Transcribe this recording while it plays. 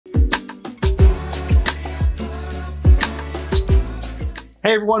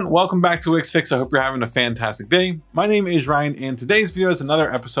Hey everyone, welcome back to Wix Fix. I hope you're having a fantastic day. My name is Ryan and today's video is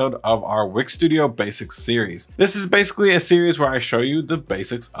another episode of our Wix Studio Basics series. This is basically a series where I show you the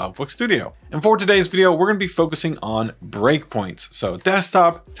basics of Wix Studio. And for today's video, we're going to be focusing on breakpoints. So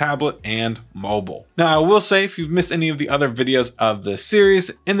desktop, tablet, and mobile. Now I will say if you've missed any of the other videos of this series,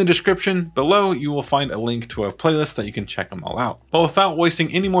 in the description below, you will find a link to a playlist that you can check them all out. But without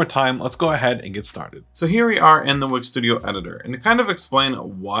wasting any more time, let's go ahead and get started. So here we are in the Wix Studio editor, and to kind of explain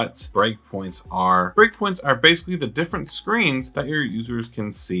what breakpoints are. Breakpoints are basically the different screens that your users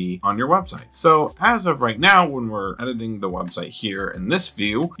can see on your website. So as of right now, when we're editing the website here in this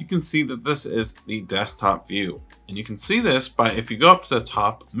view, you can see that this is the desktop view. And you can see this by, if you go up to the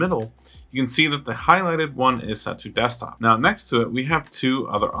top middle, you can see that the highlighted one is set to desktop. Now next to it, we have two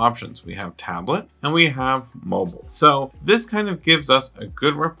other options. We have tablet and we have mobile. So this kind of gives us a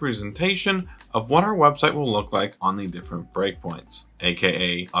good representation of what our website will look like on the different breakpoints,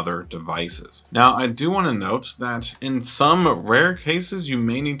 aka other devices. Now I do want to note that in some rare cases, you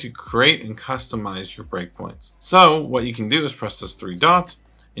may need to create and customize your breakpoints. So what you can do is press those three dots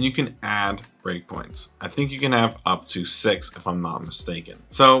and you can add breakpoints. I think you can have up to 6 if I'm not mistaken.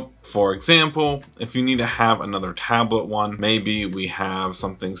 So for example, if you need to have another tablet one, maybe we have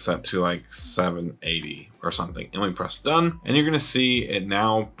something set to like 780 or something, and we press done, and you're gonna see it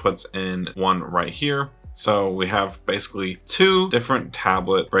now puts in one right here. So we have basically 2 different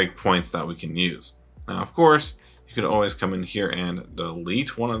tablet breakpoints that we can use. Now, of course, you could always come in here and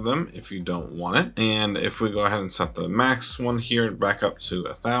delete one of them if you don't want it. And if we go ahead and set the max one here back up to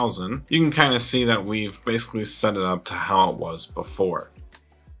 1000, you can kind of see that we've basically set it up to how it was before.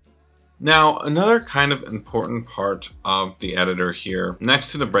 Now, another kind of important part of the editor here,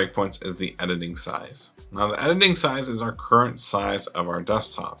 next to the breakpoints, is the editing size. Now, the editing size is our current size of our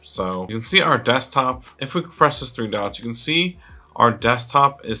desktop. So you can see our desktop, if we press those 3 dots, you can see our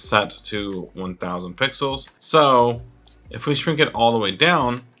desktop is set to 1000 pixels. So if we shrink it all the way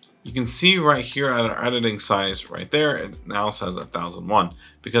down, you can see right here at our editing size right there, it now says 1001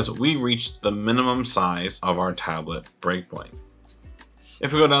 because we reached the minimum size of our tablet breakpoint.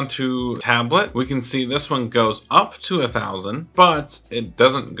 If we go down to tablet, we can see this one goes up to 1000, but it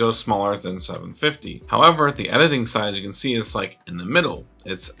doesn't go smaller than 750. However, the editing size you can see is like in the middle.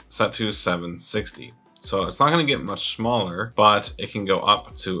 It's set to 760. So it's not going to get much smaller, but it can go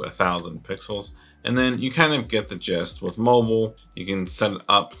up to 1000 pixels. And then you kind of get the gist. With mobile, you can set it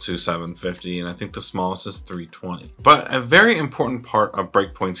up to 750, and I think the smallest is 320. But a very important part of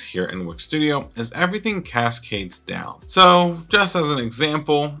breakpoints here in Wix Studio is everything cascades down. So just as an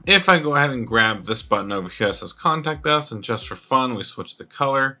example, if I go ahead and grab this button over here that says contact us, and just for fun, we switch the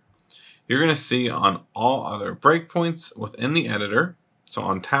color, you're going to see on all other breakpoints within the editor, so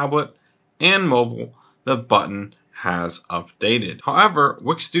on tablet and mobile, the button has updated. However,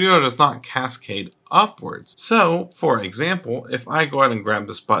 Wix Studio does not cascade upwards. So for example, if I go ahead and grab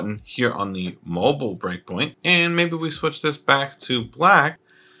this button here on the mobile breakpoint, and maybe we switch this back to black,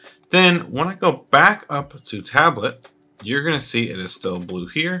 then when I go back up to tablet, you're gonna see it is still blue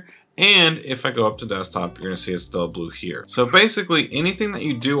here. And if I go up to desktop, you're gonna see it's still blue here. So basically anything that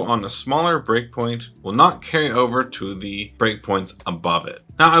you do on a smaller breakpoint will not carry over to the breakpoints above it.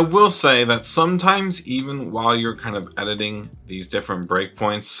 Now I will say that sometimes even while you're kind of editing these different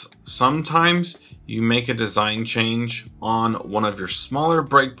breakpoints, sometimes you make a design change on one of your smaller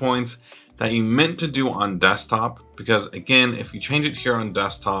breakpoints that you meant to do on desktop, because again, if you change it here on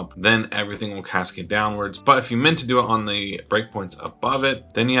desktop, then everything will cascade downwards. But if you meant to do it on the breakpoints above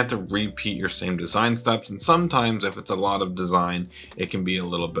it, then you have to repeat your same design steps. And sometimes if it's a lot of design, it can be a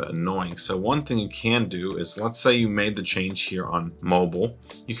little bit annoying. So one thing you can do is, let's say you made the change here on mobile,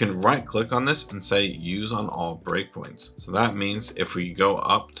 you can right click on this and say use on all breakpoints. So that means if we go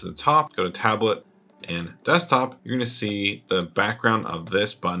up to the top, go to tablet, and desktop, you're going to see the background of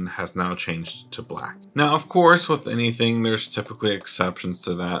this button has now changed to black. Now, of course, with anything, there's typically exceptions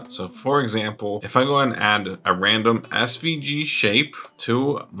to that. So for example, if I go ahead and add a random SVG shape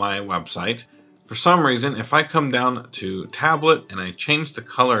to my website, for some reason, if I come down to tablet and I change the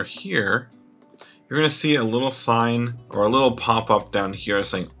color here, you're going to see a little sign or a little pop-up down here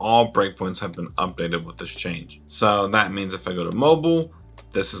saying all breakpoints have been updated with this change. So that means if I go to mobile,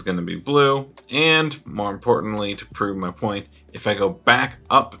 this is going to be blue, and more importantly, to prove my point, if I go back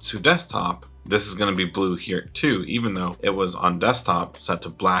up to desktop, this is going to be blue here too, even though it was on desktop set to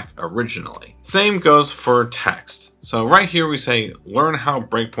black originally. Same goes for text. So right here we say learn how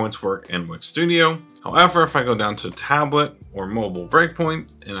breakpoints work in Wix Studio. However, if I go down to tablet or mobile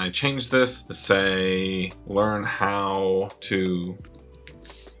breakpoint and I change this to say learn how to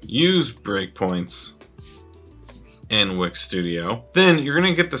use breakpoints in Wix Studio, then you're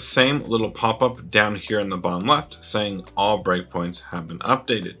going to get the same little pop-up down here in the bottom left saying all breakpoints have been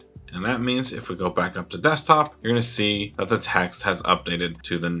updated. And that means if we go back up to desktop, you're going to see that the text has updated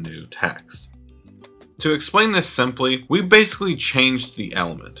to the new text. To explain this simply, we basically changed the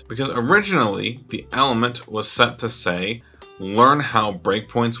element because originally the element was set to say, learn how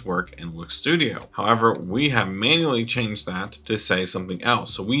breakpoints work in Wix Studio. However, we have manually changed that to say something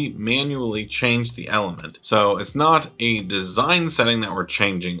else. So we manually changed the element. So it's not a design setting that we're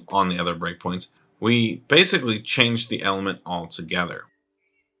changing on the other breakpoints. We basically changed the element altogether.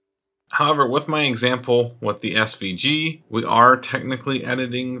 However, with my example with the SVG, we are technically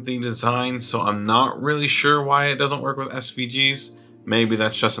editing the design, so I'm not really sure why it doesn't work with SVGs. Maybe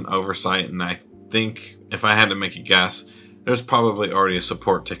that's just an oversight, and I think if I had to make a guess, there's probably already a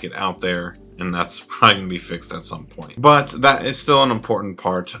support ticket out there, and that's probably going to be fixed at some point. But that is still an important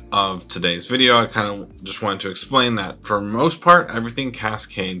part of today's video. I kind of just wanted to explain that for most part, everything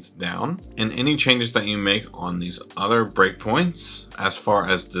cascades down, and any changes that you make on these other breakpoints, as far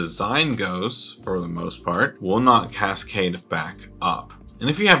as design goes, for the most part, will not cascade back up. And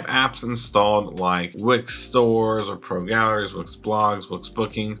if you have apps installed like Wix Stores or Pro Galleries, Wix Blogs, Wix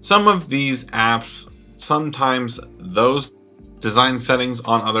Booking, some of these apps, sometimes those design settings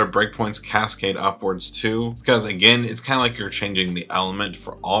on other breakpoints cascade upwards too, because again, it's kind of like you're changing the element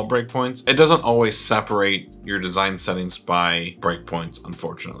for all breakpoints. It doesn't always separate your design settings by breakpoints,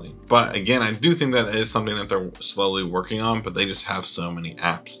 unfortunately. But again, I do think that is something that they're slowly working on, but they just have so many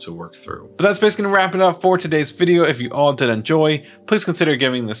apps to work through. But that's basically gonna wrap it up for today's video. If you all did enjoy, please consider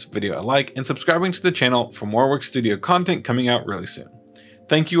giving this video a like and subscribing to the channel for more Wix Studio content coming out really soon.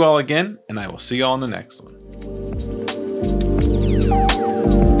 Thank you all again, and I will see you all in the next one.